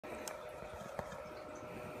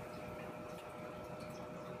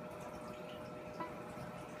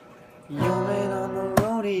Your man on the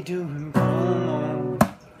road, he doing promo.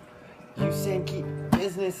 You said keep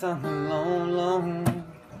business on the low.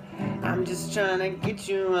 I'm just trying to get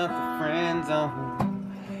you out the friend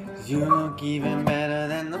zone, 'cause you look even better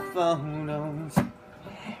than the photos.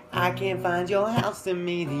 I can't find your house, send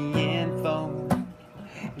me the info.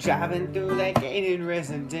 Driving through that gated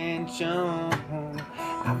residential,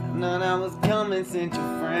 I found I was coming, sent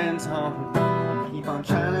your friends home. Keep on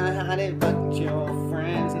trying to hide it, but your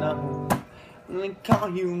friends know. Only call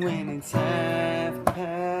you when it's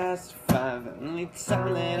 5:30. Only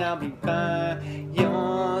time that I'll be by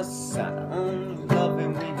your side. Only love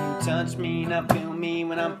it when you touch me, not feel me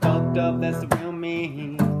when I'm fucked up. That's the real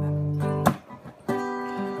me.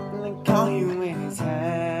 Only call you when it's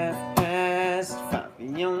 5:30.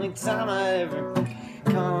 The only time I ever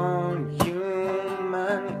call you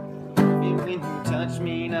mine. Love it when you touch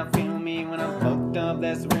me, not feel me when I'm fucked up.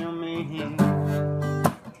 That's the real me.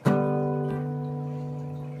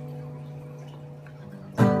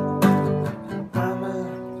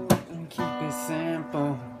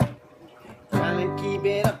 Simple. Trying to keep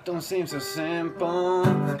it up don't seem so simple.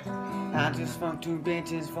 I just fucked 2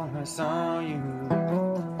 bitches before I saw you.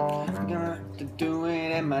 I'm gonna have to do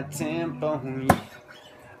it at my tempo.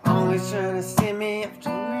 Always trying to send me up to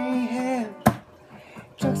rehab.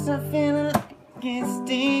 Drugs not feeling like it's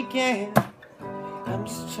sticky. I'm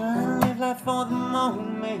just trying to live life for the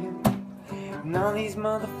moment. And all these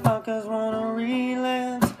motherfuckers wanna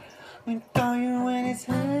relapse. We call you when it's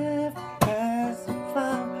 5:30.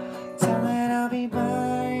 Tell me I'll be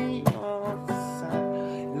by your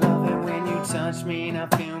side. Love it when you touch me, now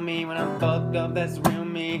feel me when I'm fucked up. That's the real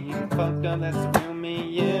me. Fucked up, that's the real me.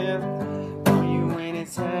 Yeah. Call you when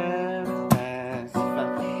it's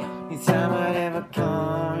 5:30. Anytime I'd ever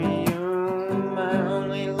call you. I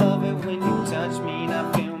only love it when you touch me, now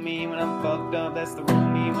feel me when I'm fucked up. That's the real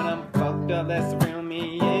me. When I'm fucked up, that's the real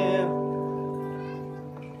me. Yeah.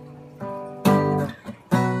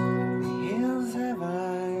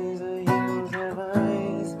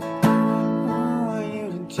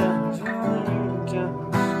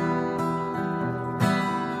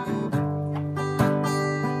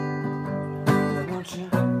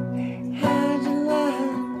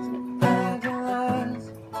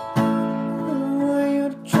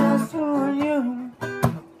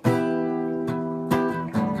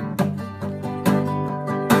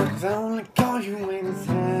 I only call you when it's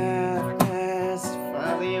 5:30.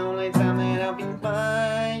 The only time that I'll be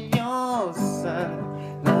by your side.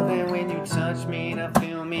 Love it when you touch me, and I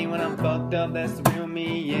feel me when I'm fucked up. That's the real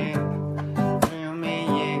me, yeah. The real me,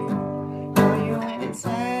 yeah. Call you when it's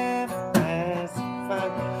 5:30.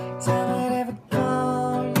 Time I'd ever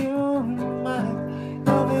call you mine.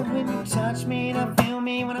 Love it when you touch me, and I feel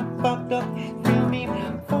me when I'm fucked up. Feel me when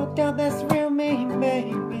I'm fucked up. That's the real me.